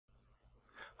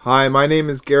Hi, my name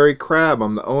is Gary Crabb.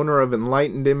 I'm the owner of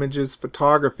Enlightened Images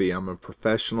Photography. I'm a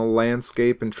professional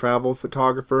landscape and travel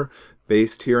photographer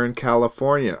based here in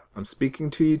California. I'm speaking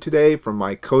to you today from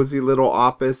my cozy little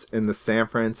office in the San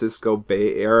Francisco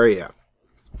Bay Area.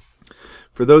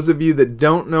 For those of you that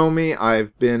don't know me,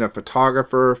 I've been a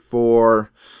photographer for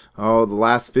the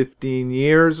last 15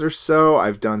 years or so.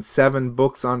 I've done 7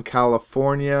 books on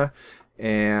California,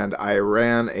 and I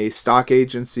ran a stock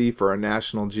agency for a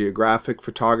National Geographic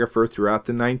photographer throughout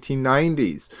the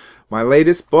 1990s. My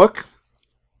latest book,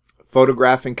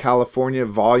 Photographing California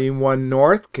Volume 1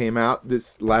 North, came out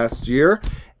this last year,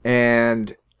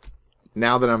 and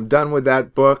now that I'm done with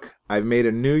that book, I've made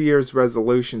a New Year's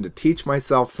resolution to teach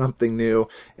myself something new,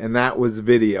 and that was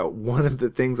video. One of the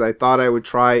things I thought I would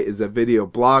try is a video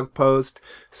blog post,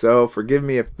 so forgive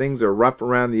me if things are rough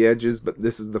around the edges, but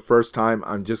this is the first time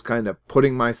I'm just kind of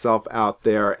putting myself out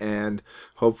there, and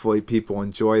hopefully people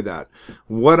enjoy that.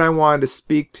 What I wanted to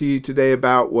speak to you today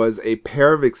about was a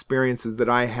pair of experiences that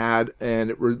I had, and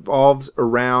it revolves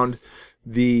around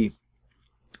the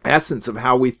essence of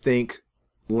how we think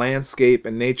landscape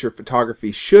and nature photography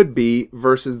should be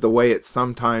versus the way it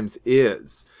sometimes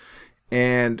is.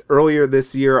 And earlier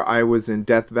this year, I was in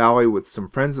Death Valley with some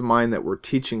friends of mine that were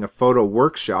teaching a photo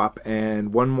workshop,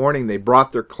 and one morning they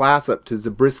brought their class up to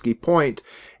Zabriskie Point,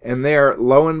 and there,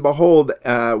 lo and behold,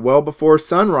 well before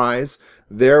sunrise,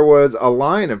 there was a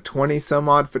line of 20 some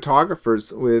odd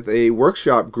photographers with a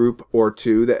workshop group or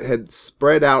two that had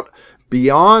spread out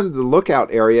beyond the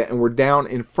lookout area and were down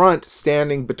in front,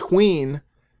 standing between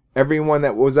everyone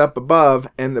that was up above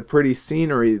and the pretty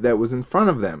scenery that was in front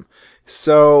of them.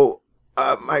 So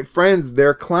my friends,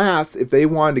 their class, if they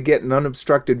wanted to get an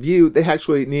unobstructed view, they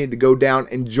actually needed to go down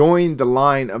and join the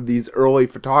line of these early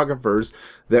photographers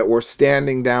that were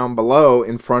standing down below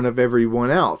in front of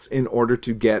everyone else in order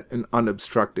to get an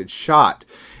unobstructed shot.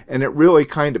 And it really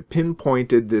kind of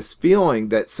pinpointed this feeling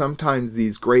that sometimes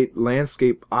these great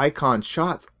landscape icon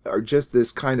shots are just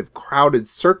this kind of crowded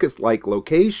circus-like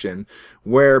location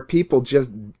where people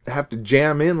just have to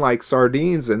jam in like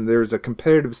sardines, and there's a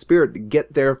competitive spirit to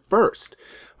get there first.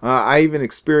 I even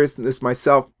experienced this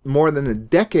myself more than a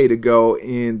decade ago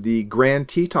in the Grand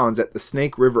Tetons at the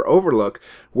Snake River Overlook,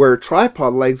 where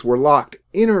tripod legs were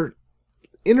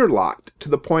interlocked to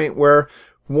the point where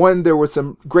when there was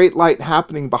some great light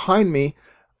happening behind me,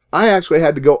 I actually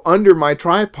had to go under my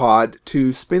tripod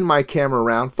to spin my camera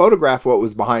around, photograph what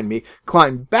was behind me,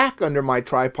 climb back under my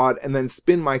tripod, and then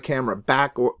spin my camera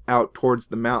back out towards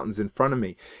the mountains in front of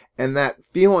me. And that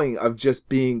feeling of just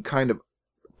being kind of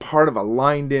part of a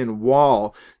lined-in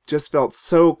wall just felt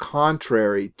so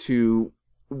contrary to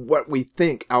what we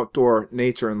think outdoor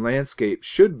nature and landscape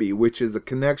should be, which is a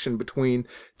connection between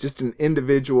just an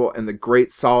individual and the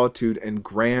great solitude and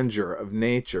grandeur of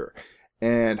nature.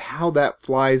 And how that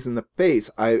flies in the face.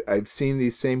 I've seen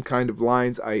these same kind of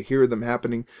lines. I hear them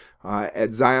happening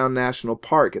at Zion National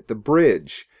Park, at the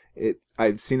bridge.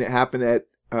 I've seen it happen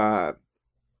at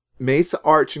Mesa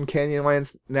Arch and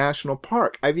Canyonlands National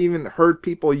Park. I've even heard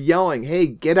people yelling, "Hey,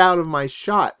 get out of my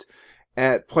shot,"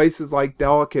 at places like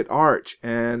Delicate Arch,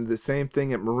 and the same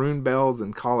thing at Maroon Bells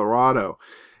in Colorado.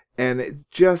 And it's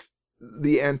just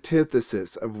the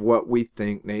antithesis of what we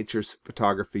think nature's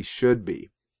photography should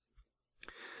be.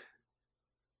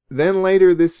 Then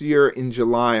later this year in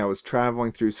July, I was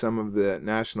traveling through some of the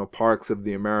national parks of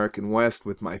the American West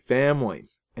with my family,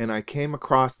 and I came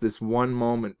across this one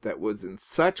moment that was in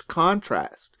such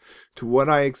contrast to what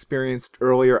I experienced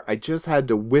earlier. I just had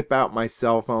to whip out my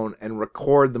cell phone and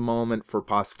record the moment for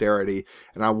posterity,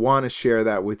 and I want to share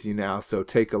that with you now, so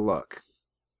take a look.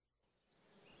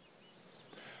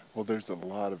 Well, there's a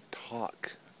lot of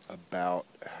talk about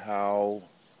how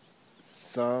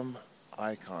some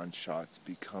icon shots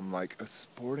become like a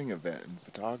sporting event in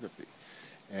photography.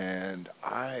 And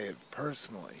I have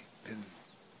personally been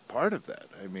part of that.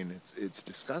 I mean, it's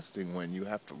disgusting when you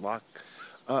have to lock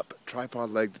up tripod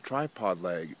leg to tripod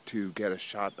leg to get a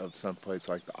shot of someplace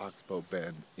like the Oxbow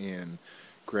Bend in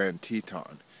Grand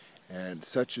Teton. And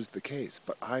such is the case.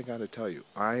 But I gotta tell you,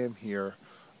 I am here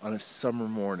on a summer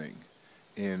morning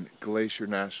in Glacier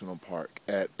National Park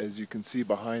at, as you can see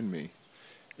behind me,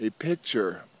 a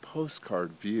picture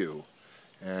postcard view.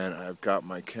 And I've got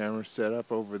my camera set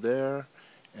up over there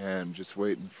and just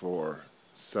waiting for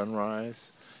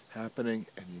sunrise happening.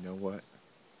 And you know what?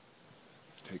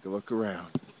 Let's take a look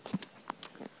around.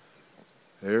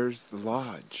 There's the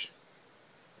lodge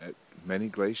at Many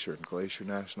Glacier in Glacier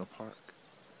National Park.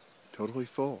 Totally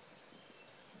full.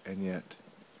 And yet,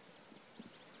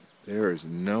 there is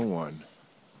no one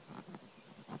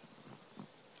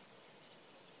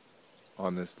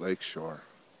on this lake shore.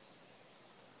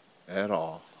 at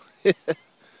all,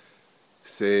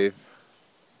 save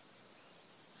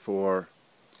for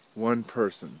one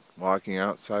person walking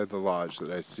outside the lodge that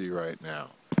I see right now.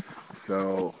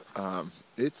 So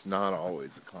it's not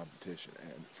always a competition,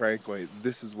 and frankly,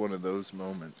 this is one of those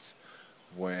moments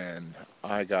when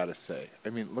I gotta say, I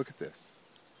mean, look at this.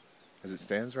 As it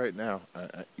stands right now,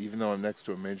 even though I'm next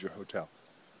to a major hotel,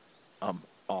 I'm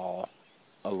all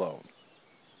alone.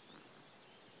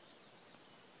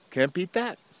 Can't beat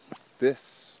that.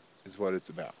 This is what it's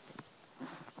about.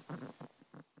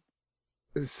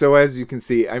 So as you can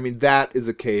see, I mean, that is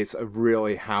a case of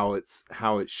really how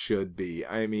it should be.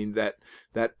 I mean,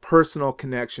 that personal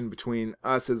connection between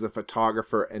us as a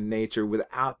photographer and nature,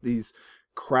 without these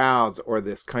crowds or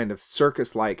this kind of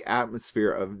circus-like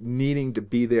atmosphere of needing to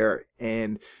be there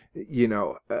and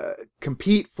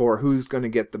compete for who's going to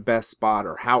get the best spot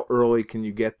or how early can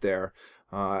you get there,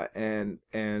 and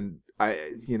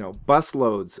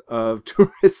busloads of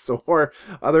tourists or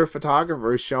other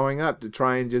photographers showing up to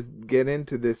try and just get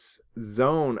into this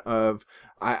zone of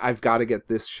I've got to get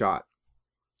this shot.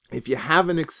 If you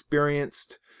haven't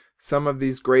experienced some of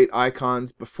these great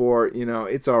icons before,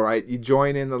 it's all right. You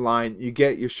join in the line, you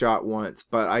get your shot once,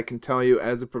 but I can tell you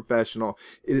as a professional,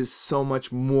 it is so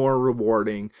much more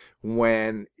rewarding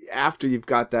when after you've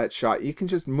got that shot, you can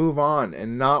just move on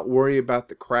and not worry about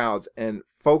the crowds and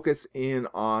focus in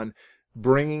on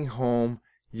bringing home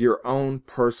your own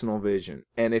personal vision.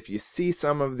 And if you see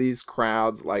some of these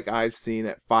crowds like I've seen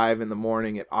at 5 in the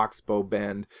morning at Oxbow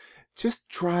Bend, just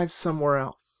drive somewhere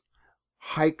else,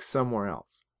 hike somewhere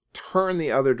else, turn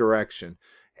the other direction,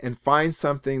 and find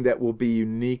something that will be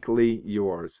uniquely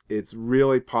yours. It's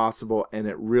really possible, and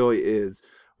it really is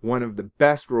one of the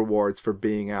best rewards for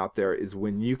being out there, is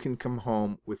when you can come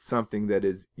home with something that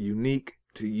is unique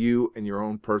to you and your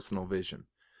own personal vision.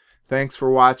 Thanks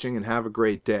for watching, and have a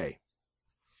great day.